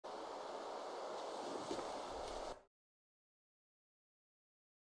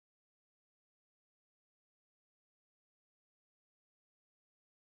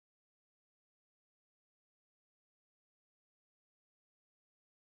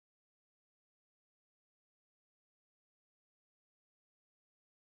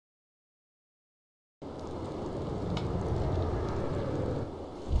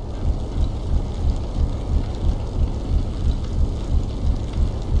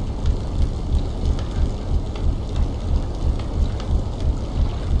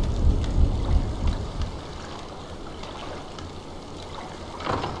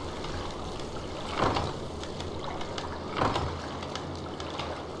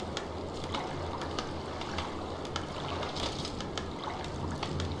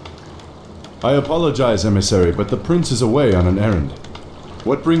I apologize, emissary, but the prince is away on an errand.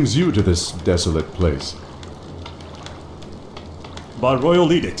 What brings you to this desolate place? By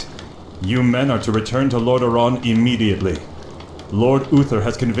royal edict, you men are to return to Lordaeron immediately. Lord Uther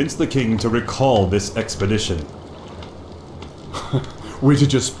has convinced the king to recall this expedition. We to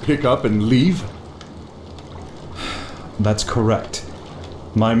just pick up and leave? That's correct.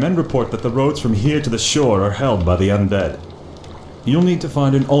 My men report that the roads from here to the shore are held by the undead. You'll need to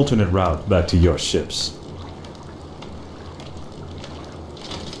find an alternate route back to your ships.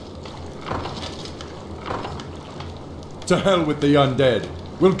 To hell with the undead.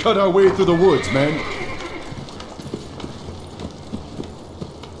 We'll cut our way through the woods, man.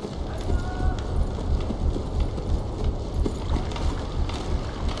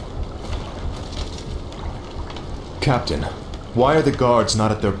 Captain, why are the guards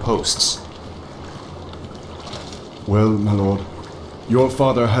not at their posts? Well, my lord, your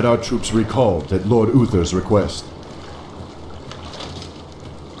father had our troops recalled at Lord Uther's request.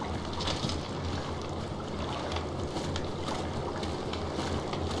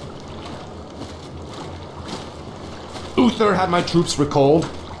 Uther had my troops recalled?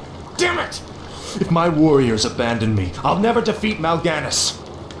 Damn it! If my warriors abandon me, I'll never defeat Mal'Ganis.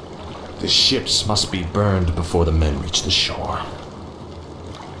 The ships must be burned before the men reach the shore.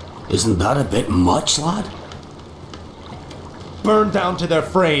 Isn't that a bit much, lad? Burn down to their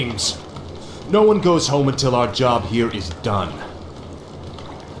frames. No one goes home until our job here is done.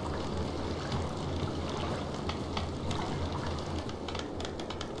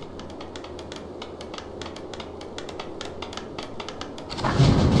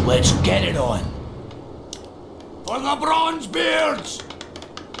 Let's get it on. For the Bronzebeards!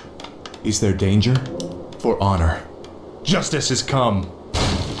 Is there danger? For honor. Justice has come.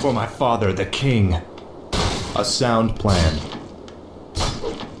 For my father, the king. A sound plan.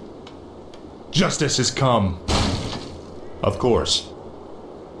 Justice has come. Of course.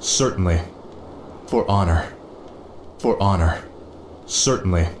 Certainly. For honor. For honor.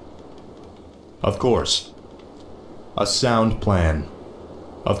 Certainly. Of course. A sound plan.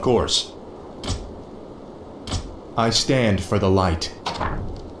 Of course. I stand for the light.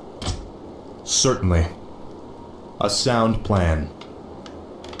 Certainly. A sound plan.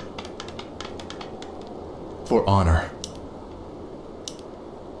 For honor.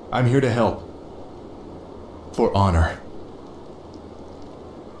 I'm here to help. For honor.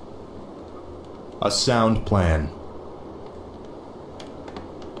 A sound plan.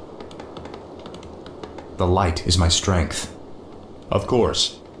 The light is my strength. Of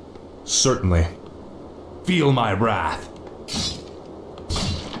course. Certainly. Feel my wrath.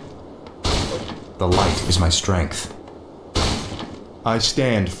 The light is my strength. I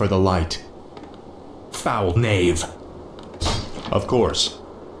stand for the light. Foul knave. Of course.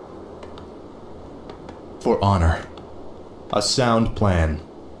 For honor. A sound plan.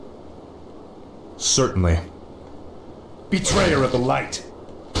 Certainly. Betrayer of the light.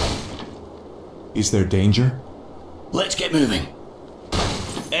 Is there danger? Let's get moving.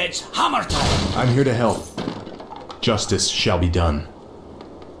 It's hammer time! I'm here to help. Justice shall be done.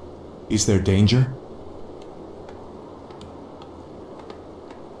 Is there danger?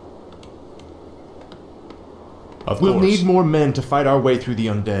 Of course. We'll need more men to fight our way through the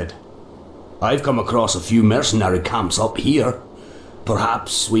undead. I've come across a few mercenary camps up here.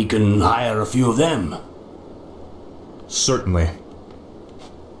 Perhaps we can hire a few of them. Certainly.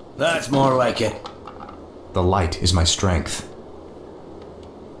 That's more like it. The light is my strength.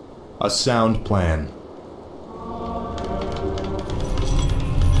 A sound plan.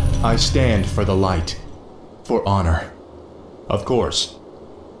 I stand for the light. For honor. Of course.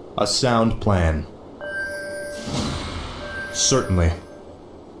 A sound plan. Certainly.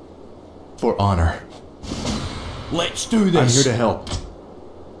 For honor. Let's do this. I'm here to help.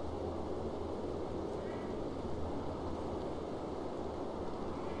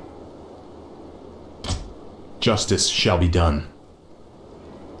 Justice shall be done.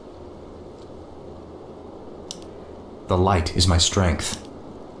 The light is my strength.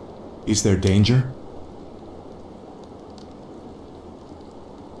 Is there danger?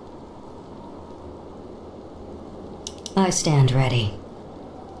 I stand ready.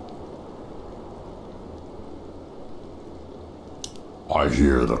 I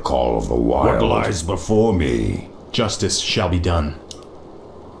hear the call of the wild. What lies before me? Justice shall be done.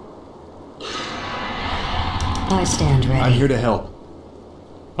 I stand ready. I'm here to help.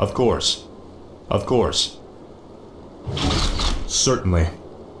 Of course. Of course. Certainly.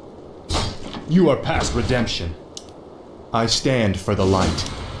 You are past redemption. I stand for the light.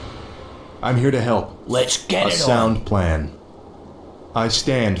 I'm here to help. Let's get it on. A sound plan. I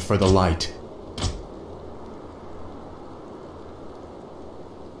stand for the light.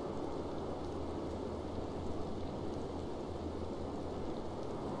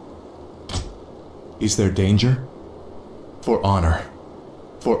 Is there danger? For honor.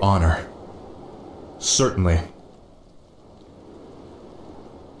 For honor. Certainly.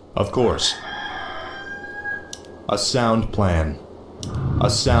 Of course. A sound plan. A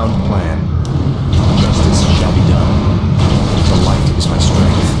sound plan. Justice shall be done. The light is my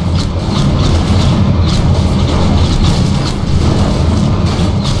strength.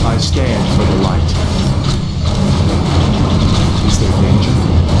 I stand for the light. Is there danger?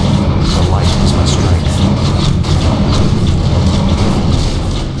 The light is my strength.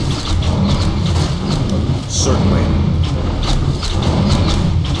 Certainly.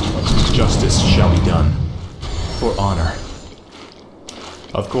 Justice shall be done. For honor.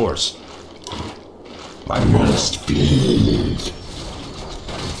 Of course. I must bleed.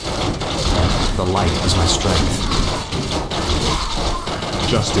 The light is my strength.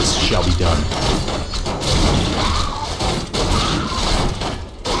 Justice shall be done.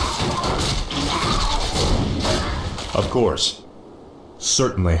 Of course.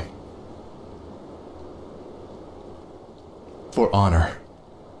 Certainly. For honor.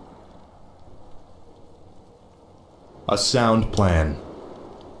 A sound plan.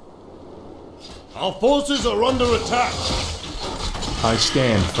 Our forces are under attack! I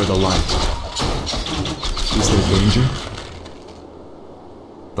stand for the light. Is there danger?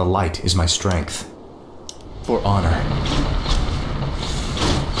 The light is my strength. For honor.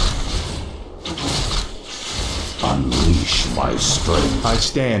 Unleash my strength. I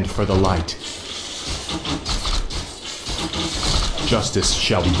stand for the light. Justice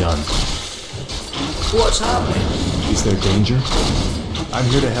shall be done. What's happening? Is there danger? I'm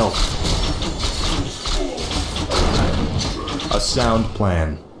here to help. A sound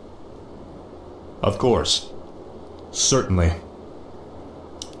plan. Of course. Certainly.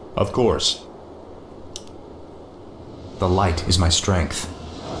 Of course. The light is my strength.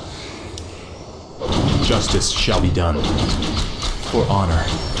 Justice shall be done. For honor.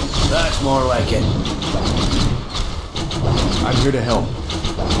 That's more like it. I'm here to help.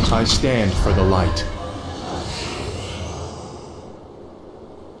 I stand for the light.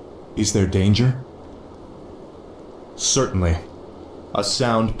 Is there danger? Certainly. A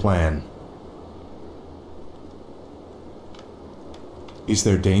sound plan. Is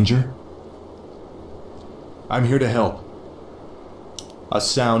there danger? I'm here to help. A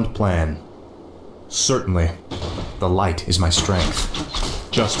sound plan. Certainly. The light is my strength.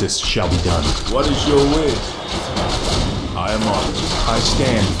 Justice shall be done. What is your wish? I am on. I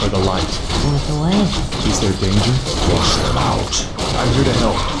stand for the light. Move away. Is there danger? Force them out. I'm here to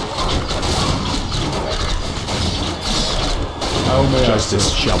help. How may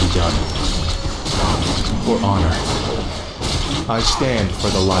Justice shall be done. For honor. I stand for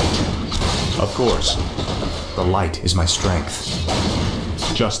the light. Of course. The light is my strength.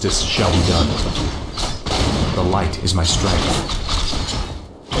 Justice shall be done. The light is my strength.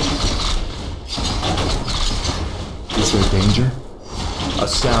 Is there danger? A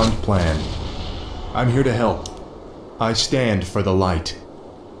sound plan. I'm here to help. I stand for the light.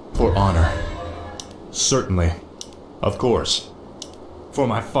 For honor. Certainly. Of course. For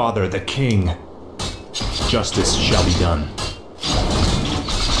my father, the king. Justice shall be done.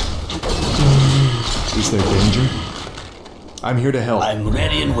 Is there danger? I'm here to help. I'm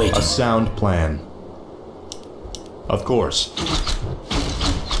ready and waiting. A sound plan. Of course.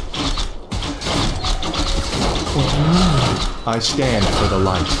 I stand for the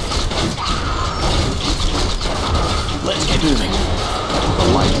light. Let's get moving.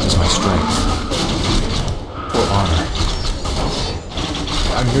 The light is my strength. For honor.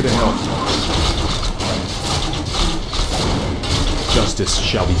 I'm here to help. Justice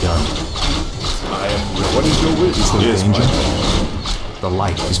shall be done. I am ready. What is your wish? Is there Yes, danger? my The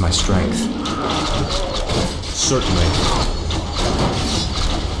light is my strength. Certainly.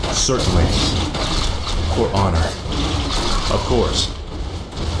 Certainly. For honor. Of course.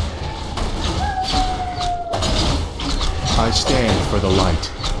 I stand for the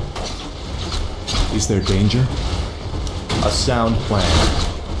light. Is there danger? A sound plan.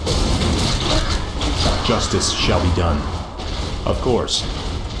 Justice shall be done. Of course.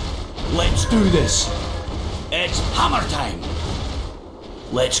 Let's do this. It's hammer time.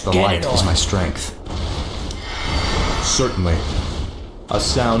 Let's The get light it on. is my strength. Certainly. A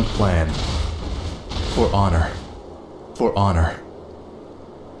sound plan. For honor. For honor.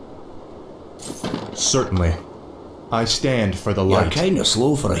 Certainly. I stand for the You're light. kinda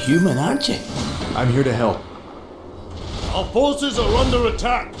slow for a human, aren't you? I'm here to help. Our forces are under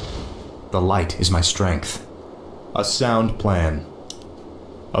attack! The light is my strength. A sound plan.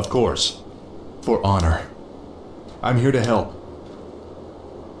 Of course. For honor. I'm here to help.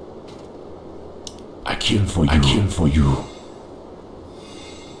 I kill for you. I kill for you.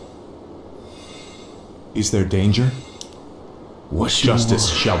 Is there danger? What's Justice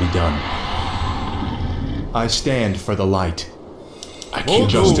shall be done. I stand for the light. I kill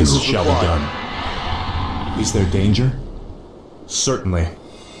Justice those shall be required. done. Is there danger? Certainly.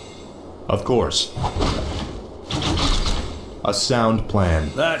 Of course. A sound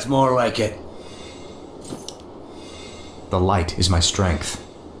plan. That's more like it. The light is my strength.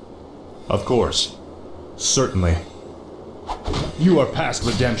 Of course. Certainly. You are past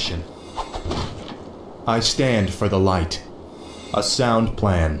redemption. I stand for the light. A sound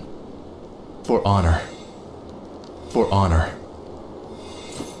plan. For honor. For honor.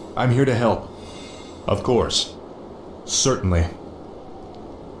 I'm here to help. Of course. Certainly.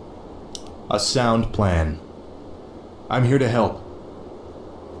 A sound plan. I'm here to help.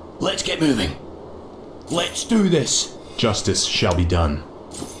 Let's get moving. Let's do this. Justice shall be done.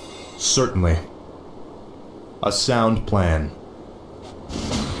 Certainly. A sound plan.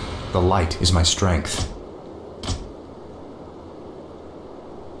 The light is my strength.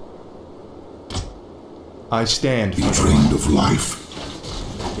 I stand for the Drained of life.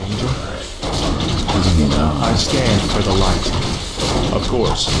 danger. I stand for the light. Of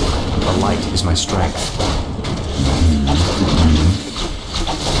course. The light is my strength.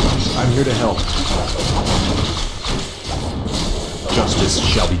 I'm here to help. Justice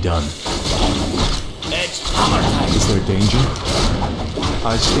shall be done. It's hammer time. Is there danger?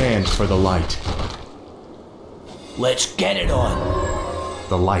 I stand for the light. Let's get it on.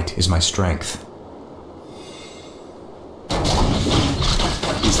 The light is my strength.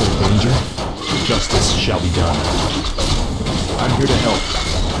 Is there danger? Justice shall be done. I'm here to help.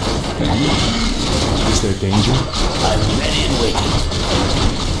 Is there danger? I'm ready and waiting.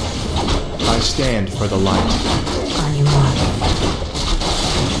 I stand for the light. On your mark.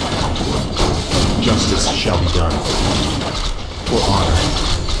 Justice shall be done. For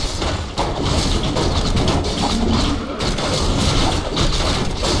honor.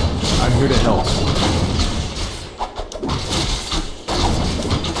 I'm here to help.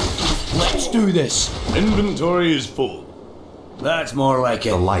 Let's do this. Inventory is full. That's more like The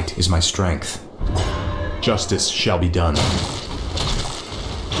it. light is my strength. Justice shall be done.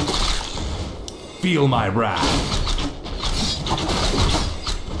 Feel my wrath.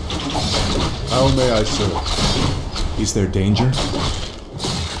 How may I serve? Is there danger?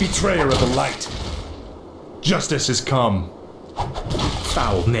 Betrayer of the light. Justice has come.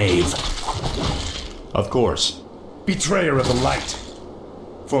 Foul knave. Of course. Betrayer of the light.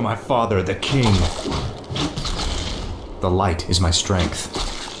 For my father, the king. The light is my strength.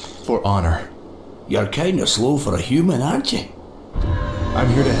 For honor. You're kinda slow for a human, aren't you? I'm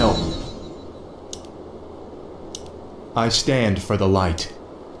here to help. I stand for the light.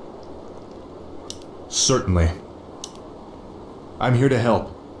 Certainly. I'm here to help.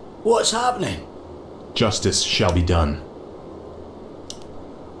 What's happening? Justice shall be done.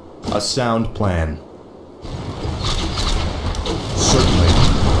 A sound plan. Certainly.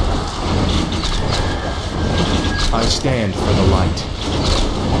 I stand for the light.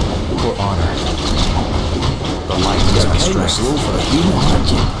 For honor. The light is my Kinda strength. slow for a human,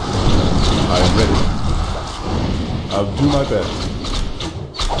 aren't you? I am ready. I'll do my best.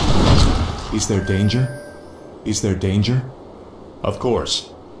 Is there danger? Is there danger? Of course.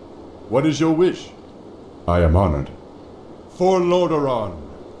 What is your wish? I am honored. For lordaeron.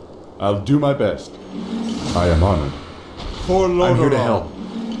 I'll do my best. I am honored. For lordaeron. I'm here to help.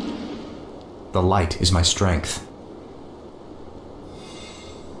 The light is my strength.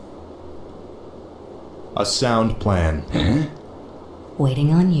 A sound plan.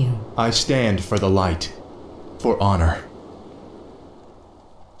 Waiting on you. I stand for the light. For honor.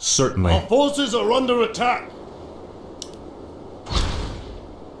 Certainly. Our forces are under attack.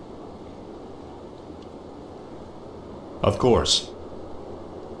 Of course.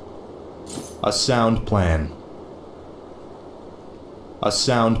 A sound plan. A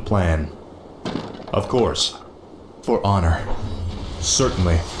sound plan. Of course. For honor.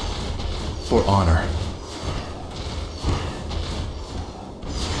 Certainly. For honor.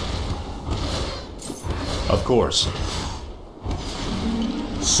 Of course.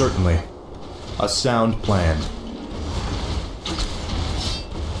 Certainly. A sound plan.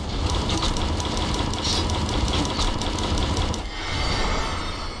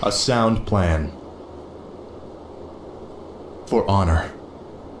 A sound plan. For honor.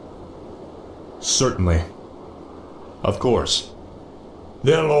 Certainly. Of course.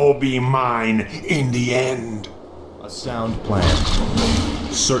 They'll all be mine in the end. A sound plan.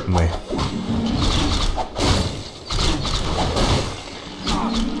 Certainly.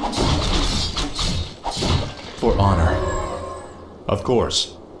 For honor. Of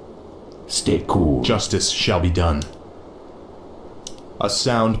course. Stay cool. Justice shall be done. A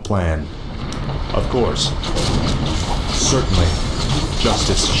sound plan. Of course. Certainly.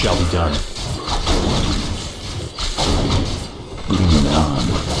 Justice shall be done. Bring it on.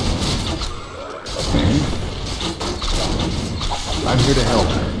 I'm here to help.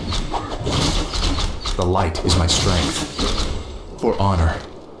 The light is my strength. For honor.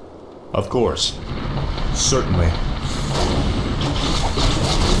 Of course. Certainly.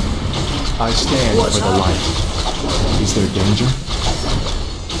 I stand for the light. Is there danger?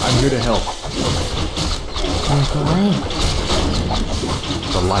 I'm here to help. Walk away.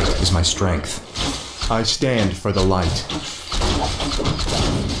 The light is my strength. I stand for the light.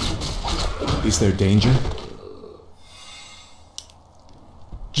 Is there danger?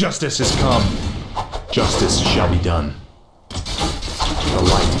 Justice has come. Justice shall be done. The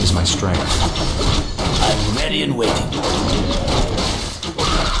light is my strength. I'm ready and waiting.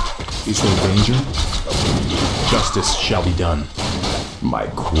 Is there danger? Justice shall be done. My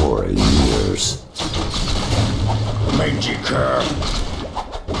quarry years. Mangy cur.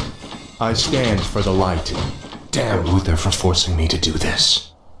 I stand for the light. Damn Uther for forcing me to do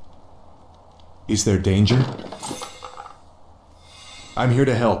this. Is there danger? I'm here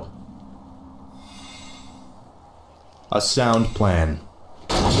to help. A sound plan.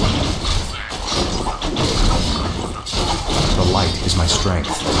 The light is my strength.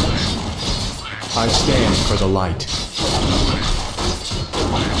 I stand for the light.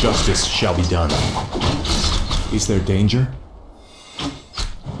 Justice shall be done. Is there danger?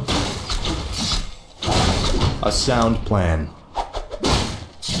 A sound plan.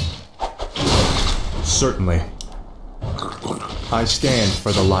 Certainly. I stand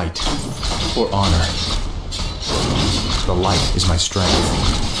for the light. For honor. The light is my strength.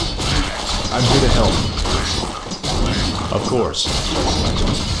 I'm here to help. Of course.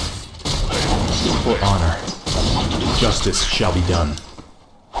 For honor. Justice shall be done.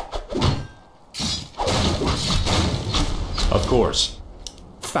 Of course.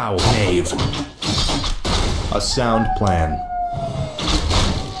 Foul knave. A sound plan.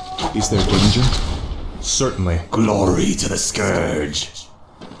 Is there danger? Certainly. Glory to the Scourge.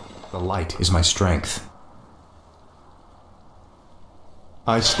 The light is my strength.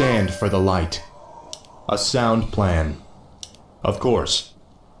 I stand for the light. A sound plan. Of course.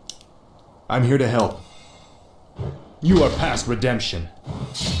 I'm here to help. You are past redemption.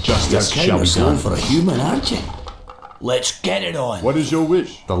 Justice You're shall kind be of slow done. for a human, aren't you? Let's get it on. What is your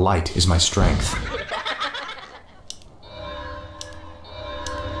wish? The light is my strength.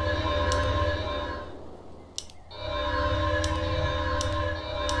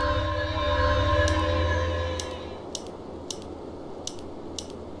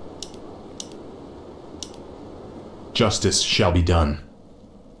 Justice shall be done.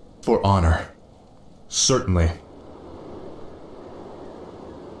 For honor. Certainly.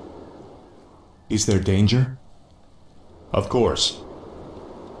 Is there danger? Of course.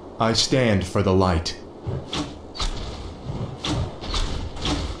 I stand for the light.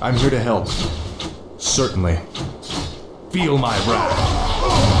 I'm here to help. Certainly. Feel my wrath.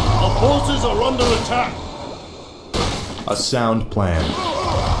 Our forces are under attack. A sound plan.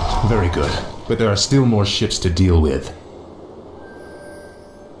 Very good. But there are still more ships to deal with.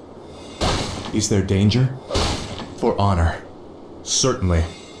 Is there danger? For honor. Certainly.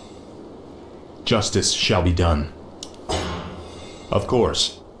 Justice shall be done. Of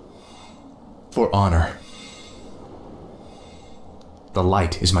course. For honor. The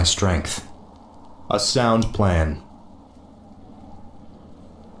light is my strength. A sound plan.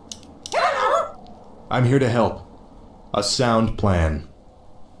 I'm here to help. A sound plan.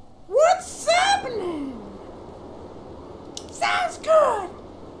 What's happening? Sounds good.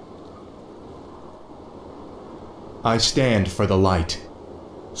 I stand for the light.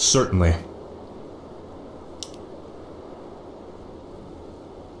 Certainly.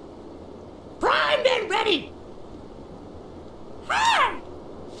 Primed and ready. Hi.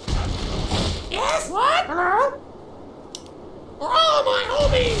 Yes, what? Hello? For all my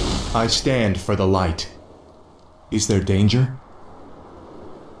homies. I stand for the light. Is there danger?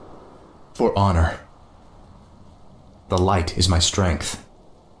 For honor. The light is my strength.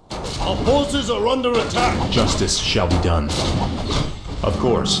 Our forces are under attack. Justice shall be done. Of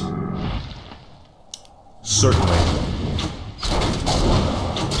course. Certainly.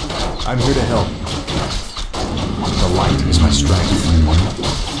 I'm here to help. The light is my strength.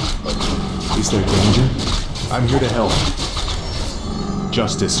 Is there danger? I'm here to help.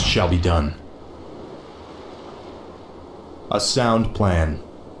 Justice shall be done. A sound plan.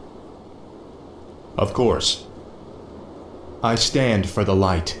 Of course. I stand for the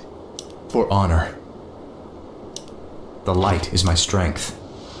light. For honor. The light is my strength.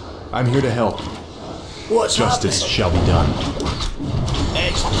 I'm here to help. What's Justice happening? shall be done.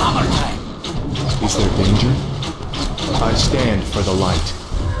 It's hammer time. Is there danger? I stand for the light.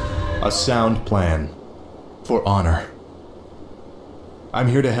 A sound plan. For honor. I'm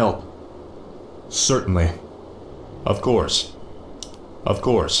here to help. Certainly. Of course. Of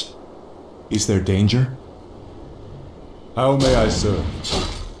course. Is there danger? How may I serve?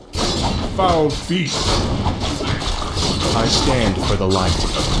 Foul beast! I stand for the light.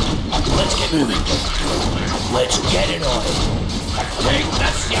 Let's get moving. Let's get it on. Take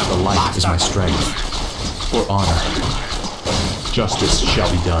this, you The light is my strength. For honor. Justice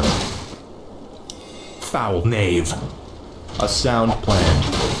shall be done. Foul knave. A sound plan.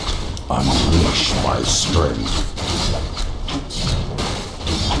 Unleash my strength.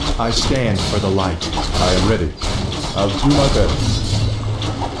 I stand for the light. I am ready. I'll do my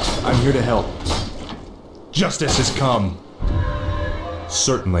best. I'm here to help. Justice has come.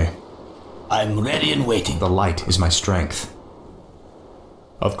 Certainly. I'm ready and waiting. The light is my strength.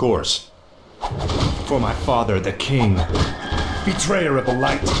 Of course. For my father, the king. Betrayer of the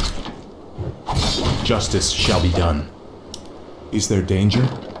light. Justice shall be done. Is there danger?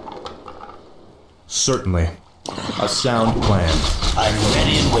 Certainly. A sound plan. I'm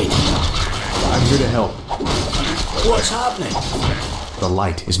ready and waiting. I'm here to help. What's happening? The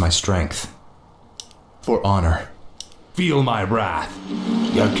light is my strength. For honor. Feel my wrath.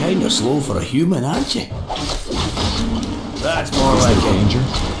 You're kinda slow for a human, aren't you? That's more Is like there it. danger?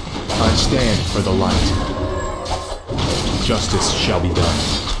 I stand for the light. Justice shall be done.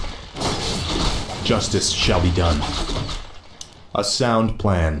 Justice shall be done. A sound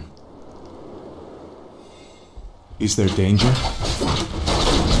plan. Is there danger?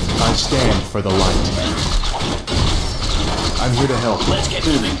 I stand for the light. I'm here to help. Let's get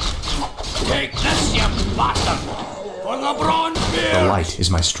moving. Take this, you bastard! For the bronze beard! The light is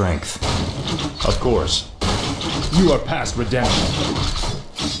my strength. Of course. You are past redemption.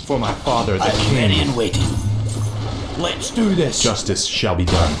 For my father, the I'm ready king. and waiting. Let's do this. Justice shall be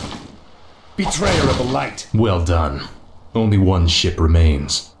done. Betrayer of the light. Well done. Only one ship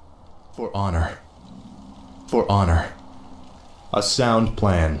remains. For honor. For honor. A sound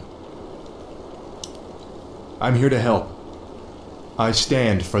plan. I'm here to help. I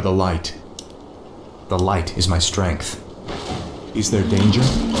stand for the light. The light is my strength. Is there danger?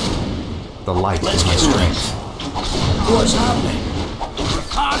 The light Let's is my get moving. strength. What's happening?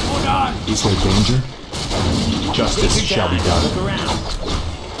 Hardwood on! Is there danger? Justice shall be done. Look around.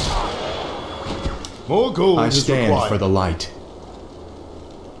 More gold I is stand required. for the light.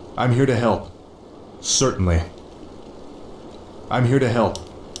 I'm here to help. Certainly. I'm here to help.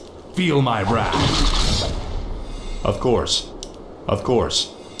 Feel my wrath. Of course. Of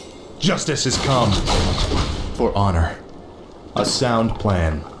course. Justice has come. For honor. A sound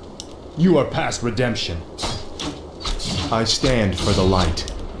plan. You are past redemption. I stand for the light.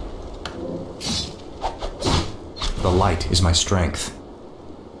 The light is my strength.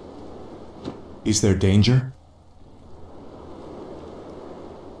 Is there danger?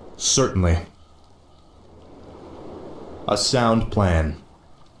 Certainly. A sound plan.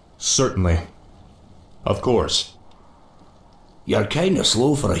 Certainly. Of course. You're kinda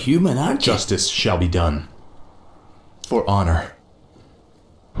slow for a human, aren't you? Justice shall be done. For honor.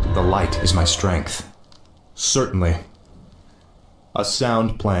 The light is my strength. Certainly. A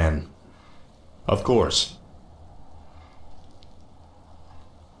sound plan. Of course.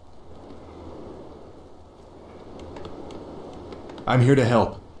 I'm here to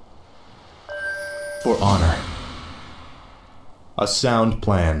help. For honor. A sound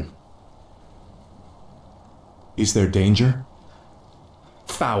plan. Is there danger?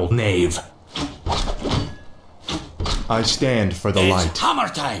 Foul knave. I stand for the It's light. hammer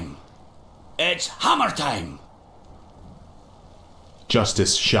time! It's hammer time!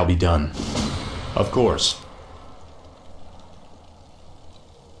 Justice shall be done. Of course.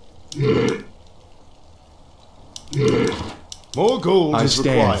 More gold I is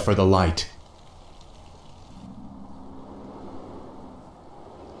stand required. for the light.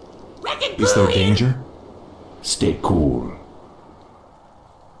 Is there danger? Stay cool.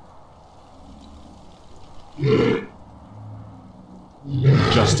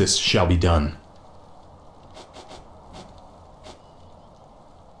 Justice shall be done.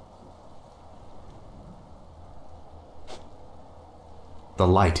 The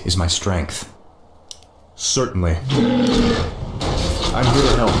light is my strength. Certainly. I'm here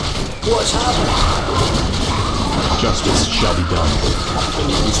to help. What's happening? Justice shall be done.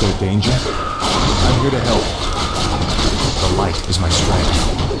 Is there danger? I'm here to help. The The light is my strength.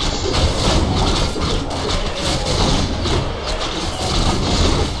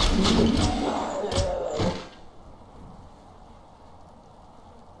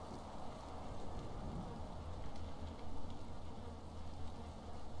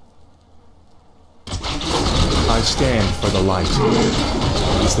 I stand for the light.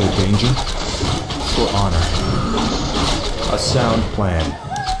 Is there danger? For honor. A sound plan.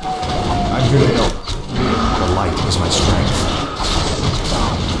 I'm here to help. The light is my strength.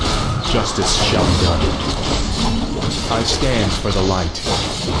 Justice shall be done. I stand for the light.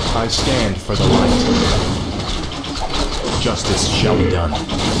 I stand for the light. Justice shall be done.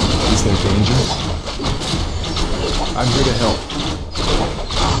 Is there danger? I'm here to help.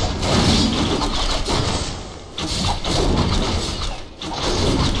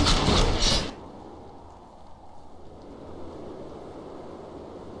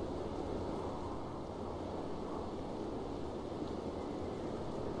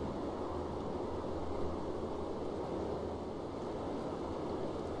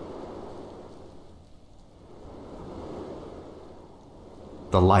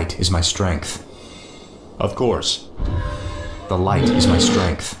 The light is my strength. Of course. The light is my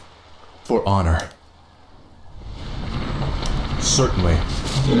strength. For honor. Certainly.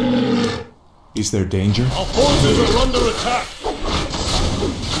 Is there danger? Our forces are under attack!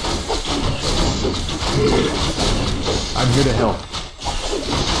 I'm here to help.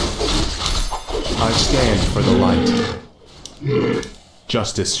 I stand for the light.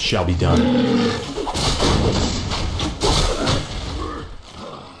 Justice shall be done.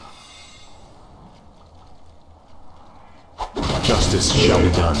 Justice shall be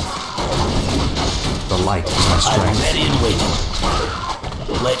done. The light is my strength. I'm ready and waiting.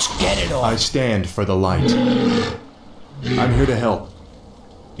 Let's get it on. I stand for the light. I'm here to help.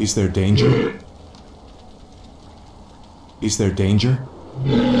 Is there danger? Is there danger?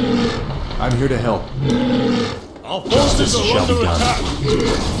 I'm here to help. Our forces are shall be under done. attack!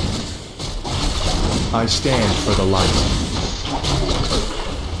 I stand for the light.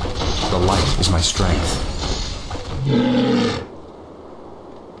 The light is my strength.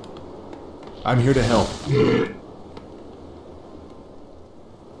 I'm here to help.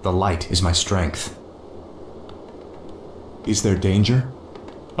 The light is my strength. Is there danger?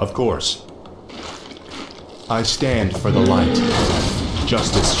 Of course. I stand for the light.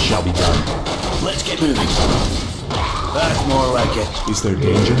 Justice shall be done. Let's get moving. That's more like it. Is there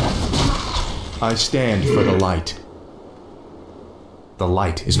danger? I stand for the light. The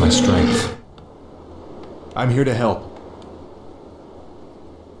light is my strength. I'm here to help.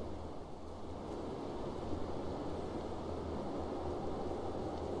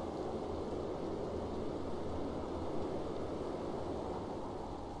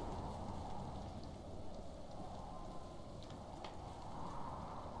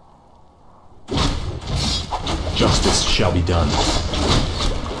 Justice shall be done.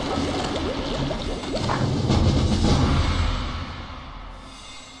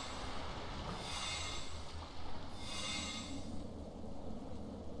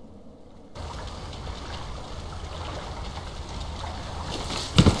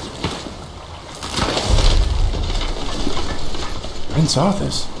 Prince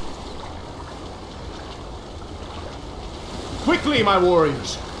Arthur's. Quickly, my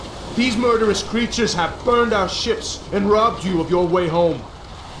warriors! These murderous creatures have burned our ships and robbed you of your way home.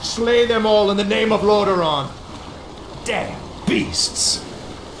 Slay them all in the name of Lordaeron. Damn beasts!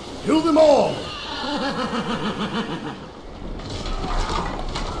 Kill them all!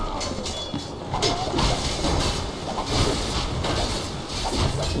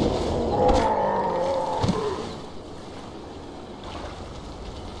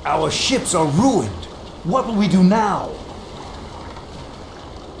 Our ships are ruined. What will we do now?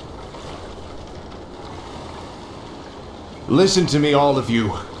 Listen to me, all of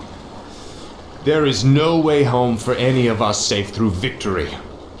you. There is no way home for any of us save through victory.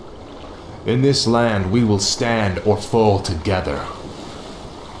 In this land, we will stand or fall together.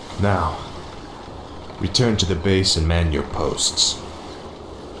 Now, return to the base and man your posts.